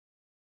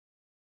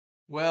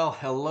Well,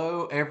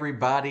 hello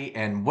everybody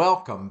and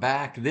welcome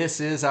back. This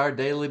is our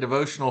daily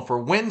devotional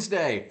for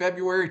Wednesday,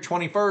 February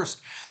 21st,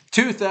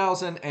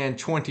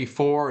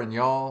 2024. And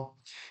y'all,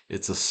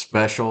 it's a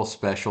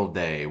special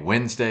day.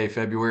 Wednesday,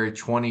 February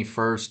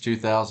 21st,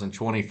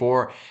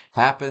 2024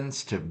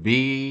 happens to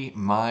be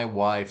my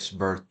wife's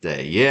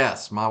birthday.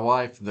 Yes, my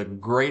wife, the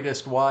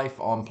greatest wife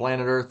on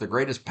planet Earth, the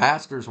greatest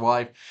pastor's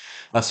wife,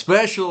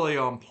 especially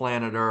on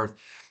planet Earth.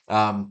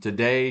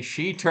 Today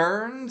she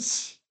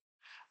turns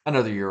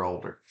another year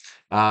older.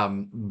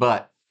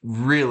 But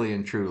really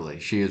and truly,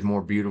 she is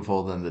more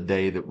beautiful than the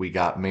day that we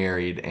got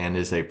married and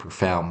is a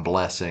profound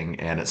blessing.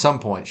 And at some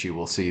point, she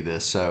will see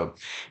this. So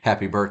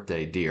happy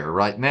birthday, dear.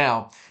 Right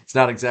now, it's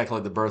not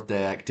exactly the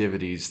birthday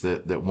activities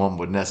that one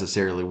would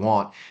necessarily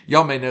want.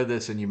 Y'all may know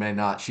this and you may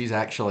not. She's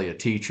actually a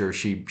teacher.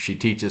 She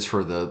teaches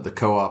for the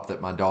co-op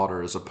that my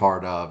daughter is a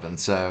part of. And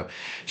so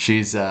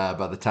she's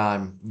by the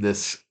time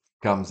this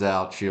comes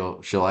out,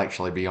 she'll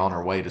actually be on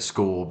her way to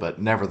school. But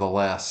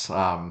nevertheless,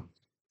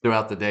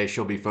 throughout the day,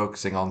 she'll be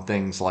focusing on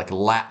things like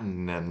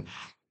Latin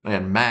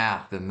and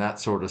math and that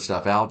sort of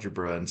stuff,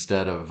 algebra,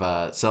 instead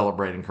of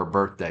celebrating her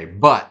birthday.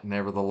 But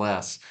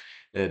nevertheless,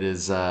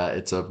 it's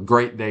a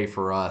great day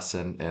for us,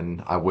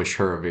 and I wish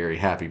her a very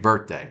happy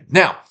birthday.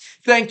 Now,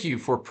 thank you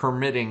for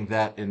permitting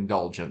that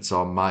indulgence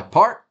on my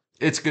part.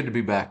 It's good to be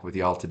back with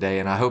y'all today,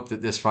 and I hope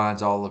that this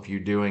finds all of you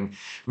doing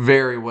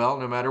very well,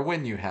 no matter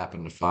when you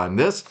happen to find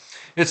this.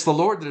 It's the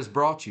Lord that has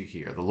brought you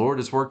here. The Lord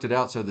has worked it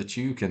out so that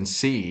you can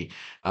see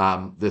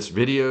this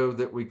video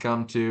that we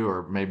come to,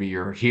 or maybe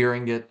you're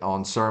hearing it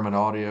on sermon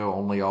audio,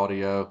 only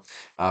audio.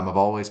 I've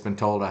always been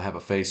told I have a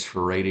face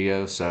for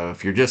radio, so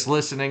if you're just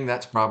listening,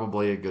 that's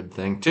probably a good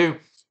thing too.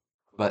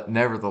 But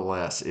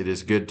nevertheless, it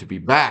is good to be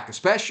back,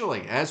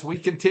 especially as we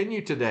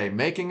continue today,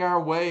 making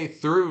our way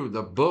through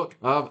the book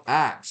of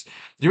Acts. Do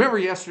you remember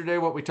yesterday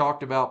what we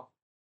talked about?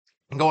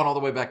 Going all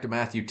the way back to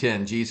Matthew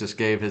 10, Jesus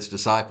gave his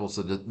disciples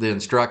the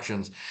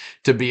instructions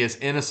to be as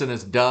innocent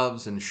as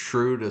doves and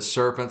shrewd as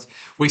serpents.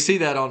 We see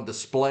that on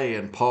display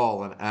in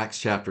Paul in Acts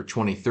chapter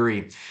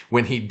 23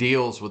 when he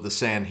deals with the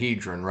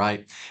Sanhedrin,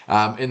 right?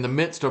 In the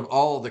midst of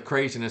all the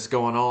craziness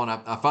going on,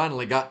 I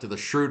finally got to the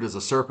shrewd as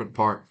a serpent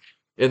part.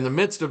 In the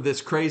midst of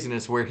this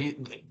craziness where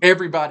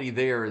everybody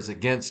there is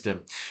against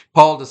him,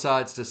 Paul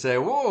decides to say,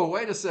 whoa,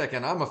 wait a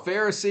second. I'm a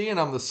Pharisee and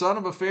I'm the son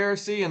of a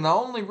Pharisee. And the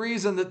only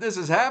reason that this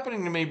is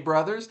happening to me,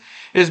 brothers,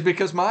 is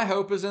because my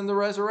hope is in the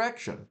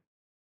resurrection.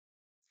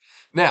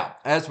 Now,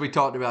 as we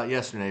talked about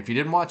yesterday, if you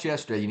didn't watch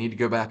yesterday, you need to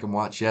go back and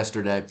watch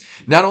yesterday,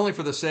 not only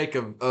for the sake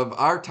of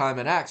our time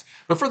in Acts,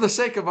 but for the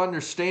sake of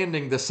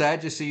understanding the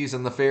Sadducees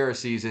and the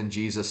Pharisees in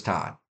Jesus'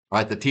 time,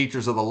 right? The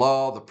teachers of the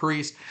law, the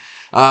priests.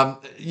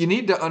 You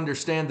need to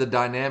understand the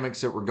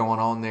dynamics that were going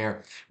on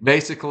there.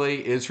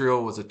 Basically,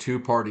 Israel was a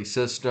two-party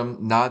system.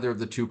 Neither of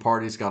the two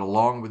parties got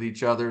along with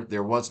each other.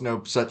 There was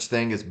no such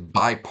thing as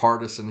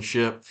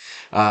bipartisanship.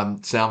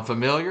 Sound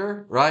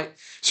familiar, right?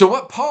 So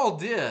what Paul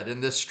did in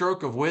this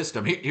stroke of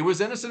wisdom, he was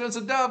innocent as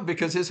a dove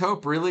because his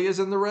hope really is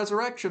in the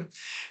resurrection.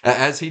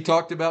 As he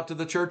talked about to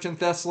the church in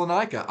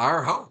Thessalonica,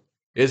 our hope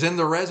is in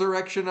the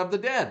resurrection of the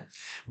dead.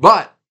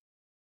 But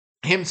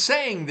him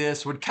saying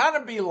this would kind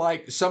of be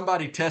like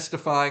somebody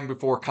testifying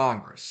before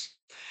Congress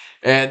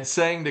and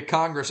saying to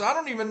Congress, I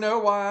don't even know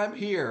why I'm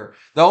here.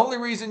 The only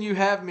reason you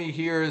have me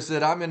here is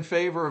that I'm in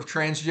favor of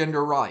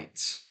transgender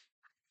rights.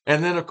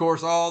 And then, of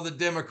course, all the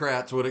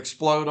Democrats would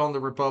explode on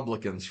the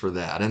Republicans for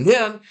that. And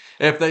then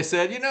if they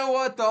said, you know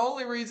what, the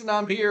only reason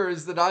I'm here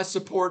is that I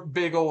support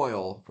big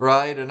oil,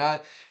 right? And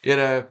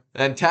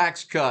and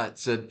tax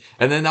cuts. And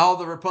then all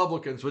the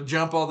Republicans would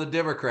jump on the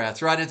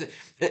Democrats, right?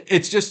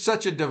 It's just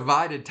such a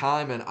divided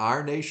time in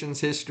our nation's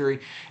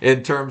history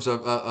in terms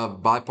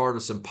of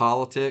bipartisan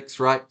politics,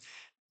 right?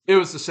 It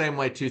was the same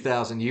way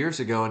 2,000 years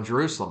ago in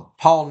Jerusalem.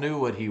 Paul knew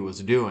what he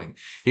was doing.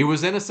 He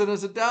was innocent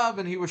as a dove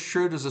and he was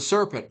shrewd as a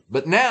serpent.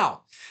 But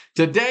now,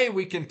 today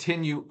we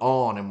continue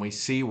on and we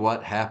see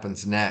what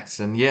happens next.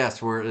 And yes,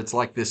 it's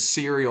like this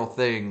serial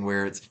thing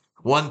where it's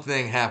one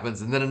thing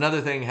happens and then another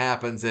thing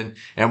happens. And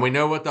we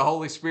know what the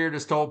Holy Spirit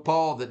has told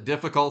Paul, that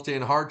difficulty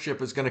and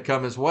hardship is going to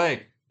come his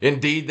way.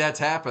 Indeed, that's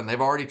happened.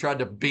 They've already tried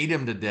to beat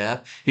him to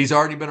death. He's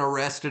already been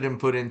arrested and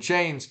put in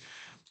chains.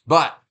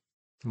 But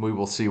we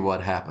will see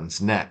what happens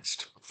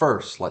next.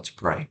 First, let's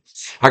pray.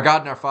 Our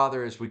God and our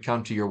Father, as we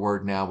come to your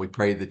word now, we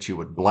pray that you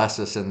would bless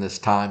us in this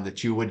time,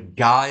 that you would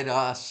guide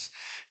us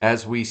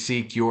as we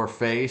seek your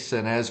face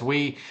and as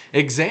we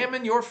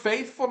examine your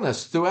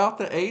faithfulness throughout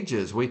the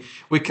ages. We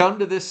come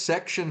to this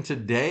section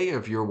today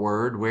of your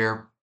word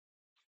where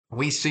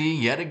we see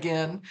yet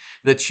again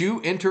that you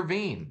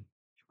intervene.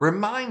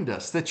 Remind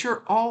us that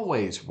you're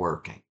always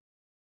working,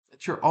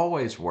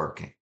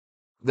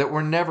 that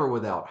we're never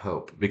without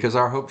hope because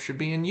our hope should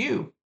be in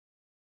you.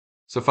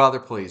 So, Father,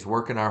 please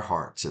work in our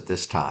hearts at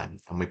this time,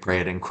 and we pray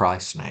it in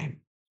Christ's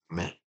name.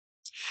 Amen.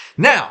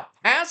 Now,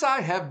 as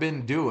I have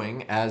been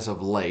doing as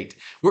of late,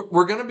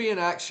 we're going to be in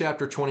Acts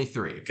chapter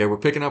 23. Okay, we're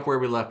picking up where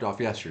we left off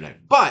yesterday.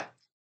 But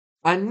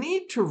I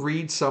need to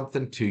read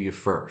something to you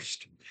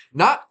first.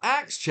 Not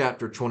Acts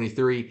chapter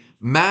 23,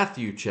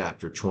 Matthew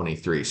chapter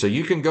 23. So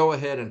you can go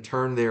ahead and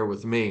turn there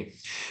with me.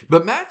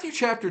 But Matthew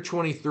chapter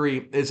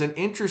 23 is an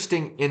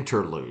interesting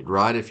interlude,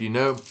 right? If you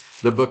know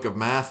the book of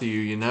Matthew,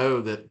 you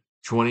know that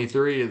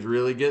 23 is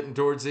really getting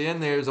towards the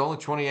end there. There's only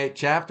 28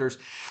 chapters.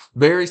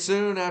 Very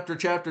soon after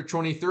chapter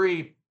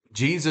 23,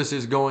 Jesus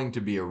is going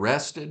to be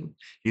arrested.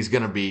 He's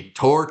going to be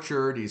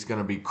tortured. He's going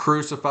to be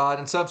crucified.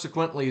 And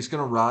subsequently, he's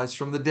going to rise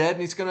from the dead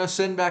and he's going to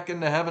ascend back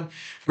into heaven.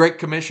 Great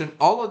Commission.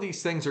 All of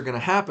these things are going to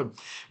happen.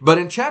 But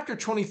in chapter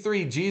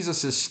 23,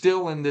 Jesus is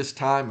still in this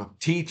time of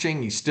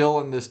teaching. He's still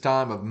in this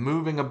time of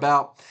moving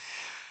about.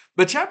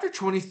 But chapter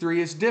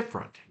 23 is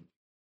different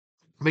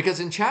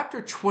because in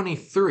chapter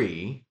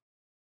 23,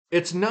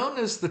 it's known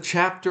as the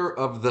chapter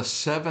of the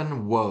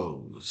seven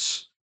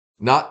woes.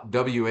 Not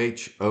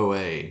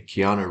WHOA,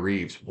 Keanu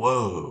Reeves,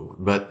 whoa,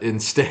 but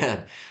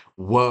instead,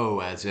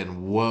 woe as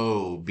in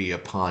woe be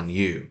upon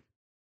you.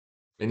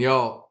 And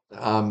y'all,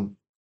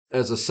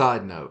 as a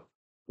side note,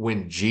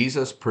 when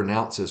Jesus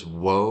pronounces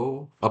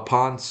woe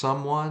upon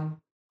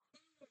someone,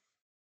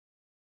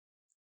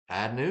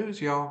 bad news,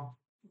 y'all.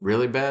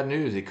 Really bad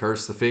news. He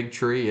cursed the fig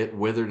tree, it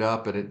withered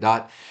up and it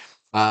died.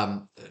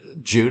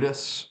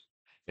 Judas,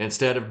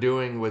 instead of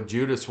doing with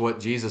Judas what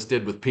Jesus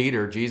did with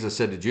Peter, Jesus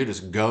said to Judas,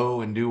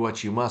 go and do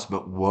what you must,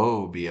 but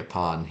woe be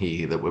upon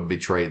he that would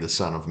betray the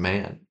Son of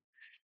Man.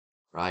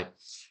 Right?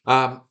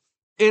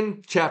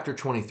 In chapter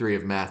 23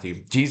 of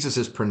Matthew, Jesus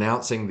is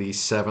pronouncing these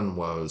seven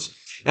woes.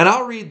 And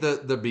I'll read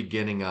the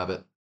beginning of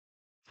it.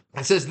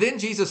 It says, then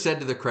Jesus said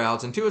to the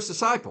crowds and to his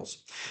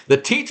disciples, the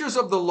teachers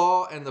of the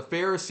law and the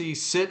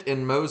Pharisees sit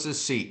in Moses'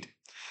 seat.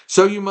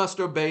 So you must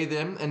obey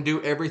them and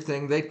do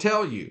everything they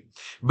tell you.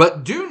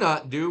 But do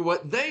not do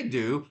what they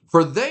do,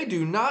 for they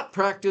do not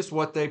practice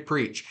what they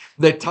preach.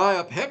 They tie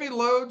up heavy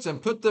loads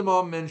and put them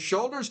on men's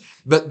shoulders,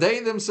 but they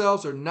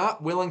themselves are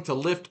not willing to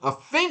lift a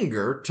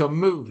finger to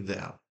move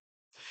them.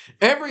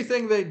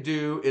 Everything they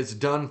do is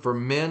done for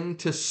men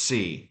to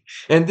see.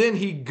 And then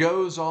he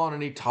goes on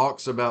and he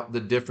talks about the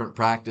different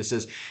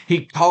practices.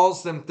 He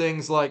calls them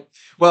things like,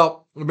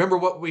 well, remember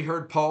what we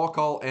heard Paul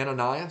call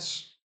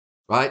Ananias?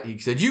 Right? He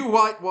said, you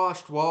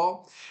whitewashed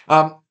wall.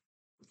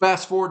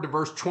 Fast forward to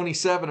verse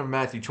 27 of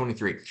Matthew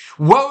 23.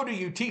 Woe to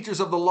you, teachers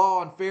of the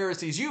law and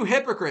Pharisees, you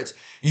hypocrites!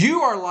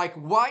 You are like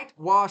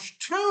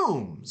whitewashed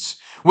tombs,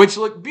 which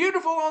look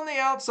beautiful on the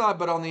outside,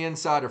 but on the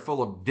inside are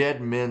full of dead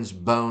men's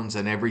bones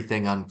and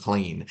everything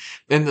unclean.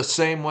 In the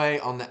same way,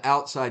 on the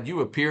outside,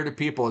 you appear to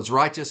people as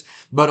righteous,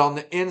 but on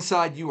the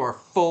inside, you are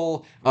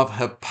full of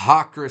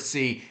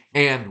hypocrisy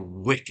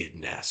and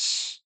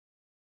wickedness.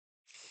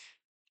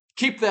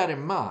 Keep that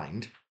in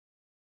mind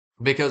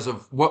because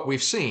of what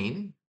we've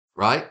seen.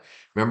 Right?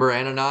 Remember,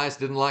 Ananias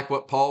didn't like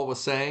what Paul was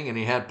saying, and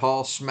he had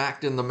Paul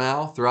smacked in the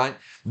mouth, right?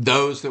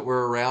 Those that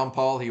were around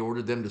Paul, he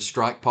ordered them to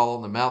strike Paul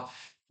in the mouth.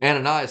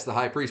 Ananias, the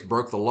high priest,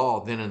 broke the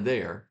law then and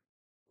there.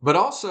 But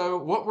also,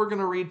 what we're going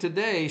to read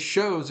today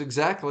shows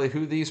exactly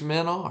who these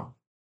men are,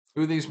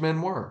 who these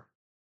men were.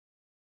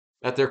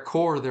 At their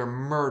core, they're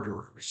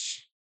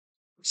murderers,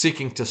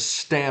 seeking to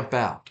stamp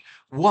out.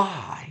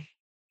 Why?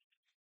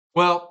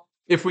 Well,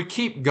 if we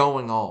keep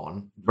going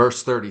on,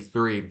 verse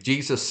 33,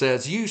 Jesus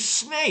says, you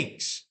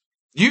snakes,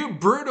 you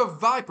brood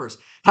of vipers,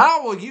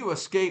 how will you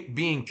escape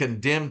being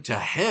condemned to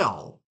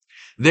hell?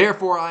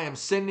 Therefore, I am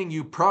sending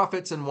you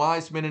prophets and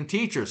wise men and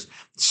teachers.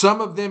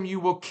 Some of them you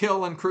will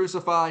kill and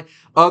crucify.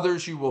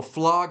 Others you will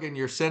flog in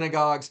your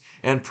synagogues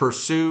and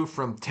pursue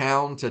from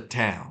town to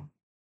town.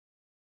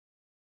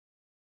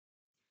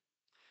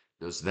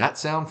 Does that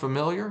sound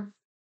familiar?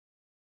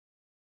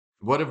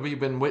 What have we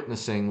been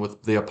witnessing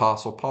with the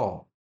Apostle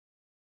Paul?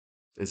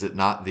 Is it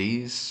not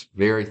these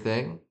very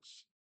things?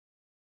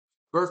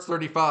 Verse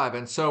 35,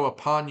 and so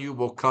upon you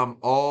will come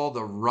all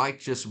the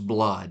righteous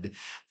blood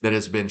that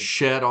has been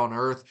shed on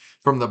earth,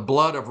 from the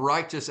blood of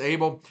righteous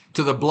Abel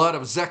to the blood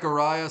of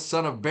Zechariah,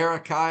 son of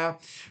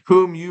Berechiah,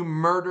 whom you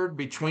murdered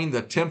between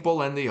the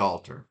temple and the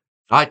altar.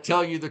 I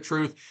tell you the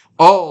truth,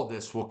 all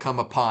this will come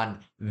upon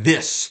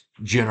this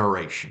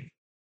generation.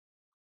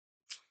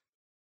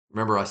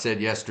 Remember, I said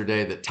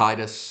yesterday that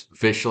Titus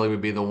officially would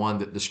be the one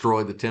that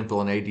destroyed the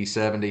temple in AD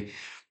 70.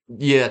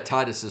 Yeah,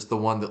 Titus is the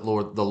one that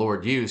the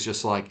Lord used,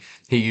 just like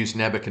he used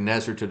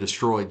Nebuchadnezzar to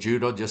destroy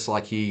Judah, just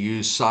like he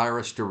used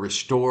Cyrus to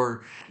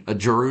restore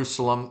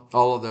Jerusalem,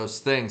 all of those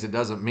things. It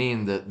doesn't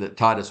mean that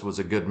Titus was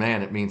a good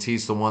man. It means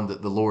he's the one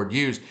that the Lord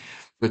used.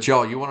 But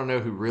y'all, you want to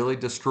know who really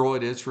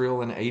destroyed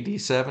Israel in AD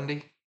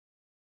 70?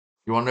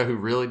 You want to know who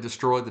really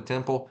destroyed the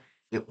temple?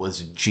 It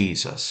was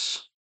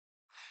Jesus,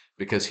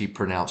 because he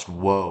pronounced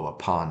woe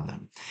upon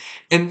them.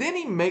 And then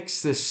he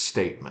makes this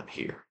statement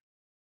here.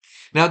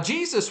 Now,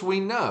 Jesus, we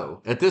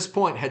know, at this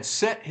point, had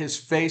set his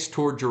face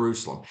toward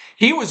Jerusalem.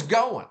 He was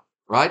going,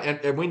 right?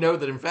 And we know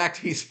that, in fact,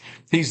 he's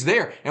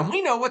there. And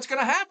we know what's going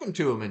to happen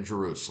to him in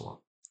Jerusalem.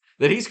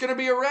 that he's going to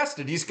be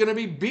arrested. He's going to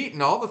be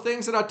beaten, all the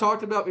things that I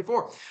talked about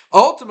before.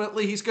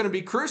 Ultimately, he's going to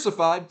be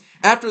crucified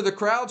after the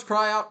crowds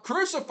cry out,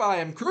 crucify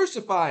him,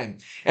 crucify him.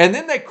 And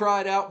then they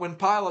cried out when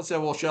Pilate said,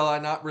 well, shall I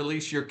not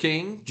release your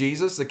king,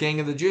 Jesus, the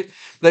king of the Jews?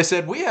 They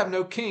said, we have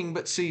no king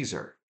but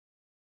Caesar.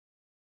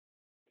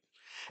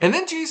 And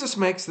then Jesus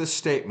makes this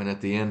statement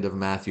at the end of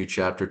Matthew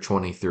chapter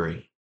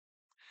 23.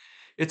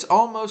 It's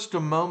almost a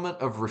moment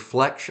of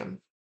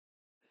reflection,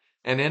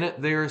 and in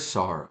it there is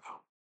sorrow.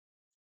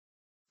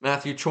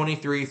 Matthew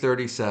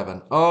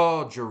 23:37.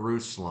 Oh,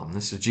 Jerusalem.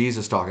 This is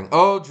Jesus talking.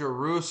 Oh,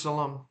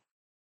 Jerusalem,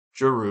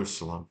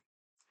 Jerusalem,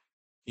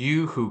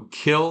 you who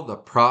kill the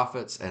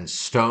prophets and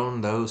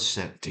stone those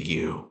sent to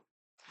you.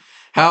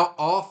 How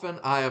often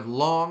I have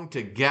longed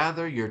to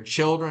gather your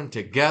children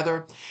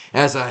together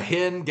as a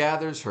hen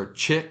gathers her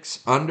chicks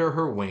under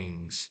her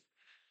wings,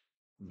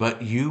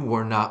 but you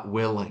were not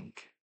willing.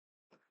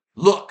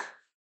 Look,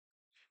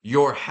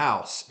 your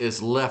house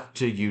is left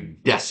to you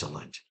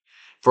desolate.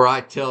 For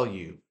I tell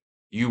you,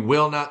 you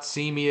will not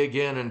see me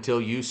again until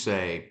you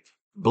say,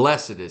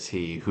 blessed is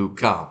he who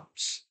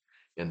comes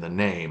in the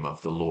name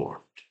of the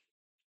Lord.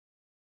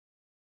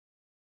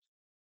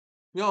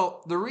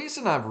 The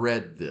reason I've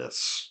read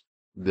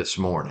this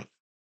morning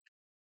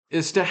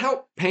is to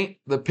help paint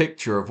the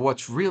picture of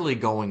what's really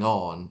going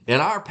on in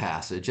our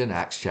passage in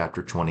Acts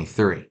chapter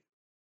 23.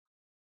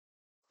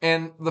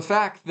 And the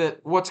fact that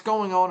what's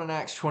going on in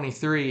Acts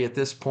 23 at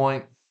this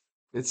point,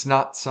 it's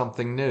not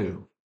something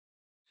new.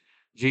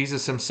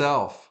 Jesus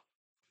himself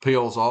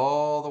peels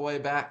all the way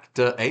back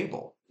to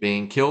Abel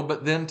being killed,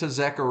 but then to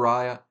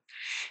Zechariah.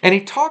 And he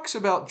talks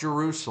about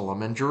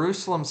Jerusalem and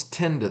Jerusalem's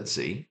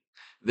tendency.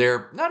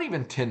 Not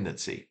even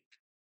tendency.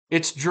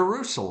 It's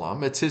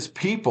Jerusalem, it's his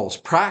people's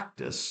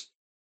practice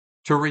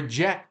to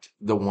reject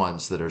the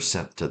ones that are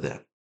sent to them,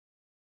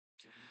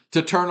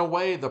 to turn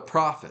away the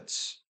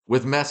prophets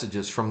with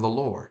messages from the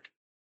Lord.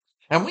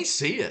 And we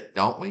see it,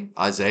 don't we?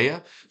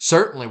 Isaiah.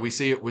 Certainly we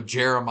see it with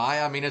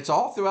Jeremiah. I mean, it's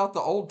all throughout the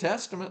Old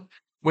Testament.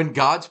 When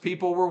God's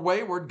people were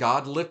wayward,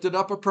 God lifted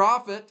up a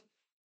prophet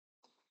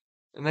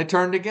and they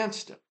turned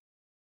against him.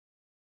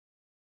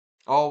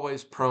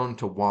 Always prone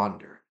to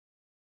wander.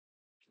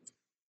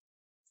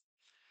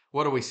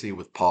 What do we see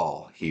with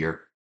Paul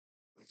here?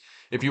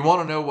 If you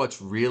want to know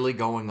what's really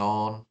going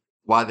on,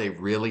 why they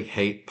really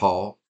hate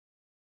Paul,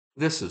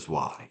 this is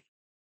why.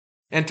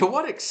 And to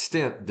what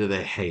extent do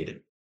they hate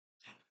him?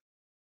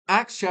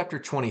 Acts chapter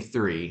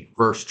 23,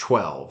 verse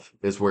 12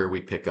 is where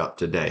we pick up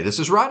today. This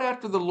is right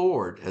after the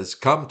Lord has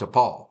come to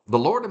Paul. The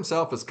Lord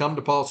himself has come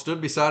to Paul, stood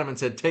beside him and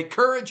said, take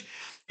courage,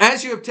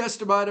 as you have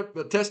testified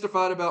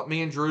about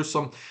me in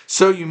Jerusalem,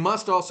 so you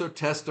must also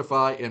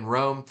testify in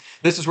Rome.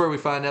 This is where we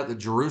find out that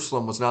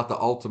Jerusalem was not the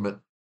ultimate,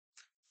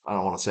 I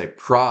don't want to say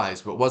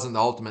prize, but wasn't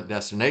the ultimate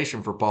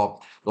destination for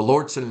Paul. The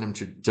Lord sent him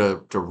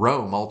to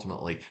Rome,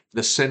 ultimately,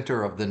 the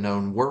center of the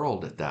known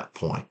world at that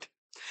point.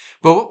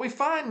 But what we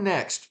find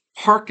next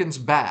harkens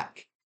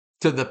back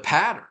to the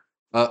pattern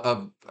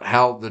of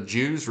how the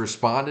Jews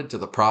responded to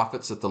the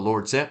prophets that the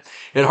Lord sent.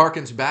 It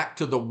harkens back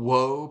to the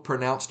woe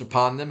pronounced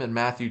upon them in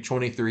Matthew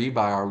 23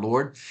 by our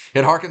Lord.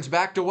 It harkens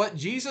back to what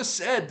Jesus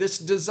said, this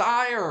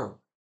desire,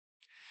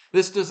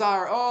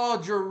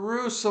 oh,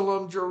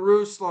 Jerusalem,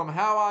 Jerusalem,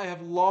 how I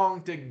have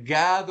longed to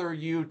gather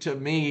you to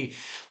me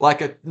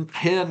like a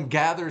hen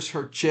gathers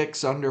her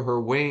chicks under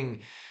her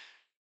wing,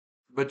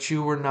 but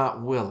you were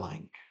not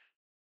willing.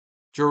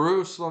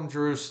 Jerusalem,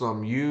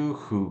 Jerusalem, you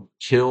who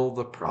kill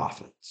the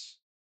prophets.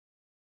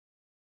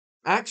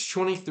 Acts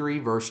 23,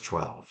 verse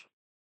 12.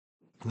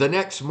 The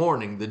next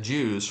morning, the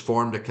Jews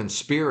formed a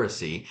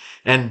conspiracy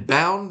and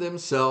bound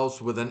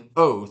themselves with an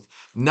oath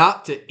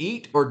not to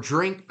eat or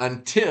drink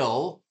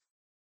until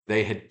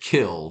they had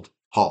killed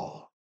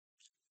Paul.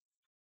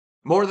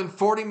 More than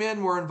 40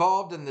 men were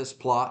involved in this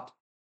plot.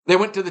 They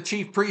went to the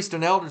chief priests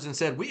and elders and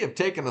said, we have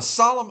taken a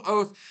solemn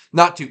oath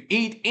not to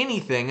eat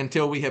anything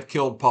until we have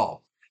killed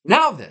Paul.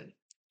 Now then,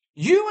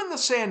 you and the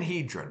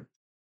Sanhedrin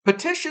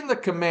petition the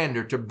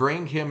commander to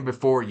bring him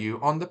before you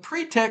on the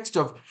pretext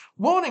of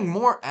wanting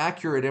more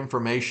accurate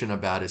information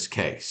about his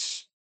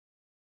case.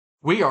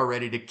 We are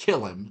ready to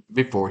kill him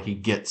before he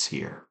gets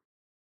here.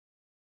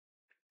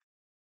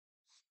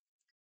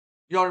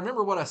 Y'all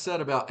remember what I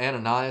said about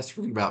Ananias?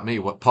 Forget about me,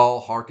 what Paul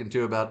hearkened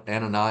to about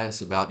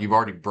Ananias, about you've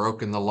already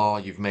broken the law,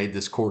 you've made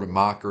this court a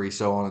mockery,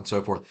 so on and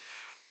so forth.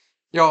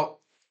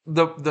 Y'all,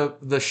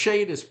 the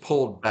shade is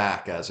pulled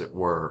back, as it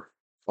were,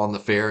 on the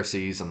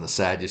Pharisees and the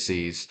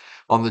Sadducees,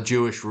 on the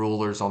Jewish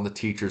rulers, on the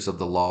teachers of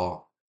the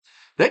law.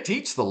 They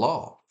teach the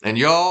law. And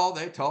y'all,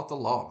 they taught the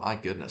law. My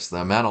goodness, the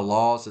amount of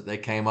laws that they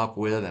came up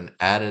with and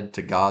added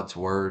to God's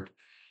word.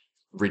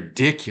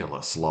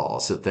 Ridiculous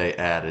laws that they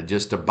added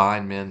just to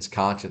bind men's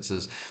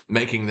consciences,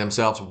 making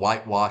themselves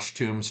whitewashed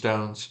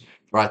tombstones.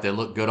 Right? They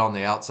look good on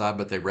the outside,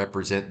 but they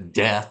represent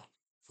death,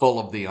 full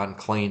of the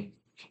unclean.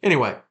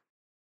 Anyway,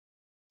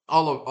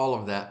 all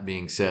of that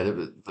being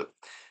said,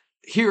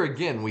 here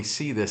again, we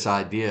see this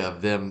idea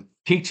of them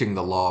teaching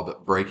the law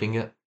but breaking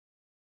it.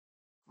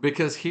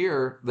 Because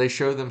here they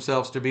show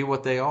themselves to be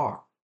what they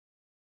are.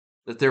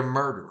 that they're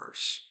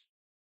murderers,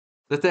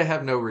 that they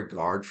have no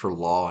regard for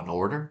law and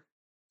order.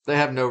 They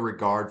have no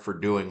regard for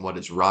doing what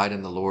is right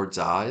in the Lord's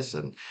eyes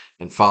and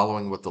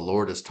following what the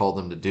Lord has told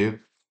them to do.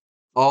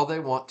 All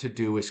they want to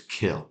do is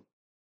kill.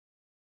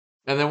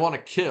 And they want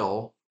to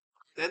kill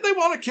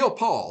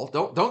Paul.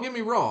 Don't get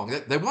me wrong.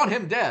 They want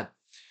him dead.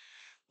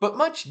 But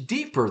much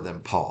deeper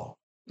than Paul.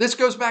 This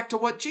goes back to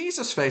what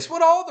Jesus faced,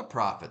 what all the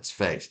prophets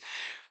faced.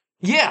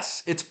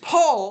 Yes, it's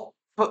Paul,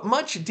 but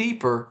much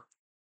deeper,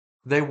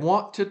 they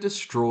want to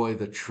destroy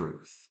the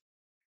truth.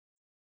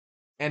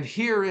 And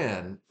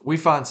herein, we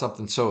find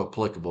something so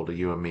applicable to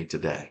you and me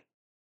today.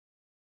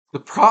 The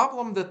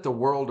problem that the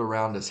world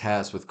around us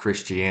has with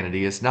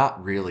Christianity is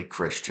not really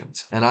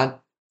Christians. And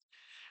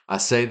I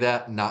say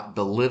that not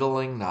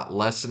belittling, not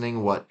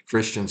lessening what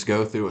Christians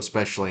go through,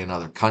 especially in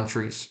other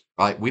countries,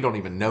 right? We don't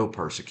even know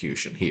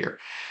persecution here.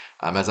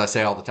 As I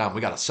say all the time,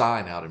 we got a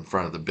sign out in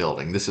front of the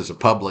building. This is a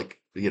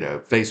public,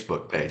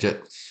 Facebook page.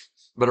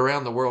 But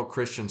around the world,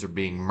 Christians are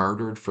being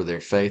murdered for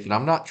their faith. And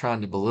I'm not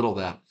trying to belittle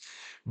that.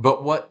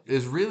 But what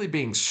is really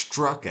being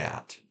struck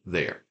at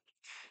there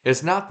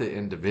is not the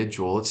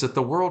individual. It's that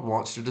the world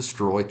wants to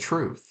destroy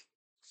truth.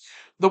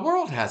 The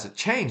world hasn't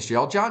changed,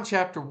 y'all. John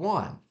chapter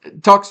 1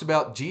 it talks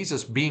about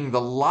Jesus being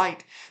the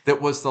light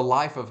that was the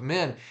life of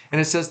men.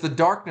 And it says the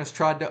darkness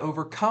tried to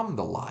overcome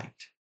the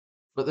light,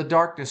 but the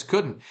darkness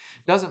couldn't.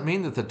 Doesn't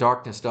mean that the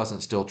darkness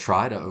doesn't still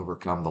try to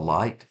overcome the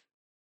light,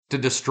 to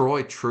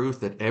destroy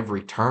truth at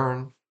every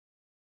turn.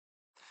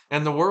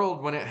 And the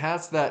world, when it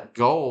has that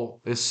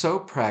goal, is so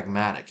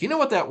pragmatic. You know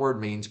what that word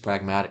means,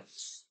 pragmatic?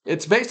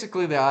 It's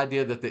basically the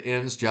idea that the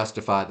ends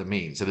justify the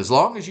means. That as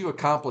long as you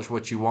accomplish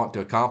what you want to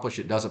accomplish,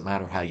 it doesn't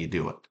matter how you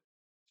do it.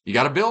 You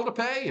got a bill to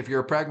pay. If you're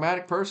a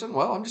pragmatic person,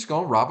 well, I'm just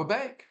going to rob a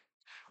bank.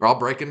 Or I'll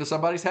break into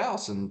somebody's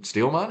house and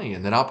steal money,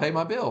 and then I'll pay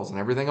my bills, and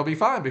everything will be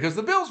fine because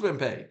the bill's been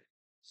paid.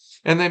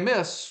 And they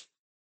miss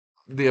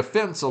the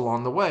offense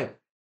along the way.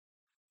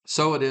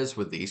 So it is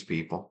with these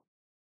people.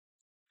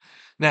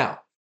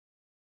 Now,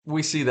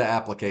 we see the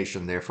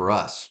application there for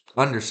us.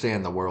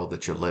 Understand the world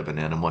that you're living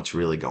in and what's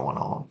really going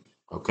on.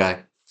 Okay?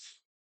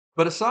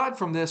 But aside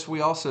from this, we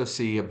also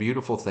see a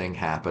beautiful thing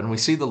happen. We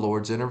see the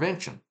Lord's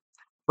intervention.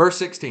 Verse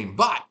 16,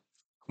 but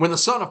when the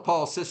son of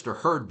Paul's sister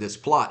heard this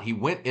plot, he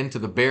went into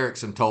the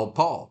barracks and told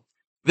Paul.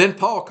 Then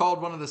Paul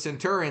called one of the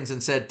centurions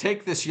and said,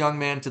 take this young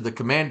man to the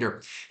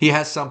commander. He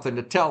has something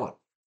to tell him.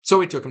 So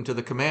he took him to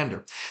the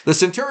commander. The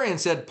centurion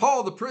said,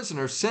 Paul, the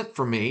prisoner, sent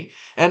for me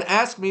and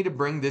asked me to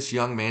bring this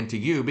young man to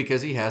you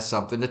because he has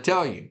something to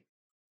tell you.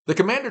 The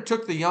commander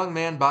took the young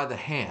man by the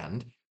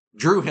hand,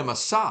 drew him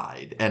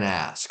aside, and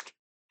asked,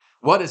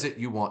 what is it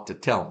you want to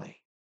tell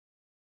me?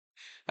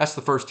 That's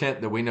the first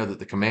hint that we know that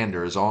the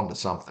commander is on to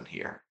something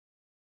here.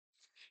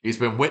 He's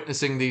been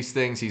witnessing these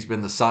things. He's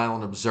been the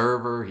silent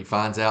observer. He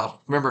finds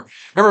out. Remember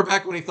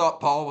back when he thought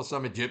Paul was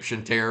some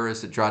Egyptian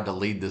terrorist that tried to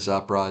lead this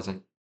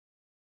uprising?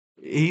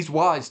 He's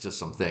wise to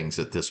some things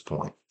at this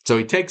point. So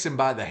he takes him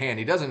by the hand.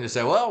 He doesn't just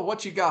say, well,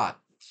 what you got?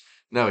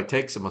 No, he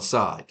takes him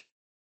aside.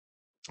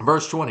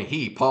 Verse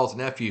 20, Paul's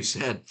nephew,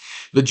 said,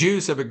 the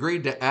Jews have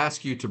agreed to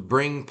ask you to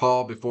bring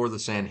Paul before the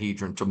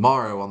Sanhedrin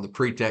tomorrow on the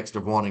pretext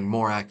of wanting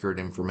more accurate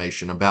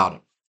information about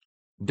him.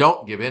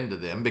 Don't give in to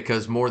them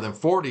because more than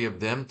 40 of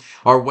them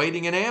are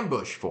waiting in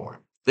ambush for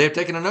him. They have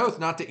taken an oath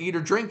not to eat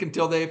or drink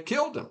until they have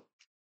killed him.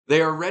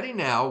 They are ready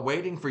now,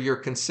 waiting for your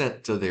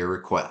consent to their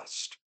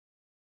request.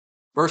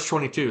 Verse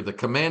 22, the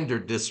commander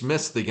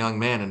dismissed the young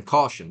man and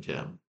cautioned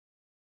him,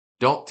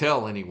 don't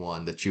tell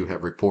anyone that you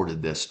have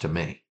reported this to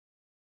me.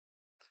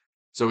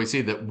 So we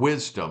see that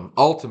wisdom,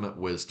 ultimate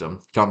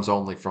wisdom, comes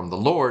only from the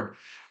Lord,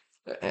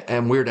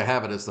 and we're to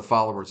have it as the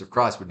followers of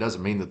Christ, but it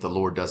doesn't mean that the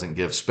Lord doesn't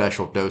give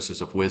special doses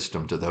of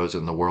wisdom to those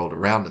in the world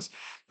around us.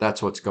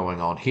 That's what's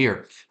going on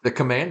here. The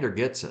commander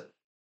gets it.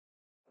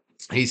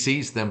 He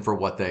sees them for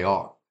what they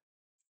are,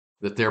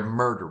 that they're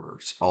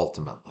murderers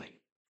ultimately.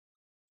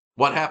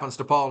 What happens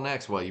to Paul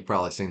next? Well, you've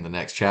probably seen the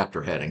next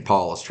chapter heading.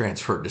 Paul is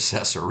transferred to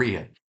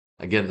Caesarea.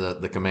 Again,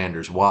 the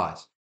commander's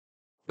wise.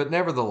 But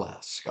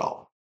nevertheless,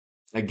 y'all,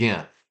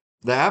 again,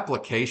 the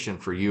application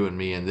for you and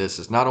me in this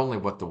is not only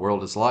what the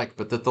world is like,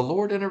 but that the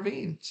Lord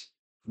intervenes.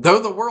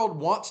 Though the world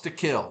wants to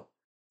kill,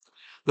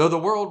 though the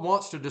world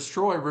wants to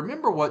destroy,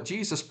 remember what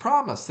Jesus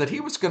promised, that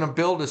he was going to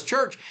build his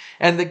church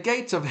and the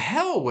gates of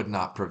hell would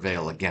not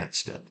prevail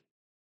against it.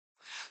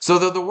 So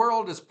though the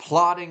world is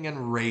plotting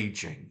and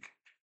raging,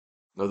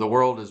 though the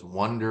world is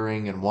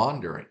wondering and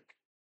wandering,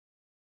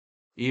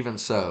 even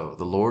so,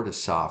 the Lord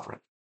is sovereign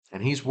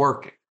and he's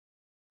working.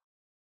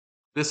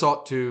 This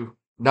ought to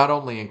not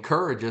only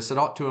encourage us, it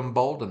ought to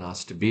embolden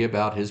us to be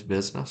about his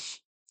business,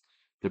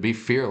 to be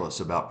fearless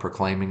about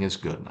proclaiming his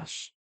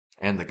goodness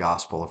and the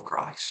gospel of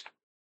Christ.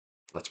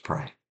 Let's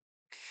pray.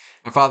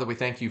 And Father, we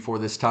thank you for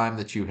this time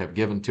that you have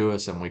given to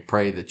us, and we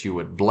pray that you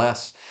would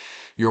bless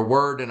your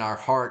word in our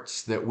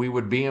hearts, that we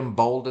would be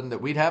emboldened,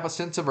 that we'd have a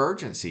sense of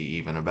urgency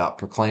even about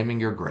proclaiming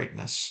your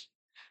greatness.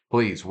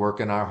 Please work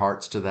in our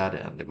hearts to that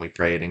end, and we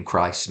pray it in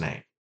Christ's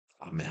name.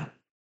 Amen.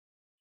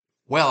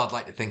 Well, I'd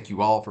like to thank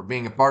you all for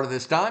being a part of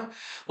this time.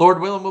 Lord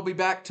willing, we'll be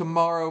back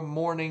tomorrow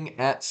morning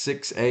at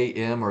 6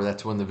 a.m., or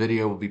that's when the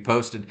video will be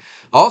posted.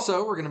 Also,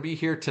 we're going to be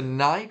here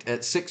tonight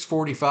at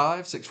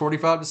 6:45 to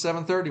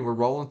 7:30. We're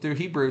rolling through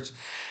Hebrews.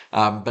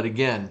 But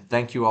again,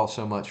 thank you all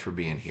so much for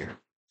being here.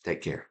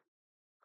 Take care.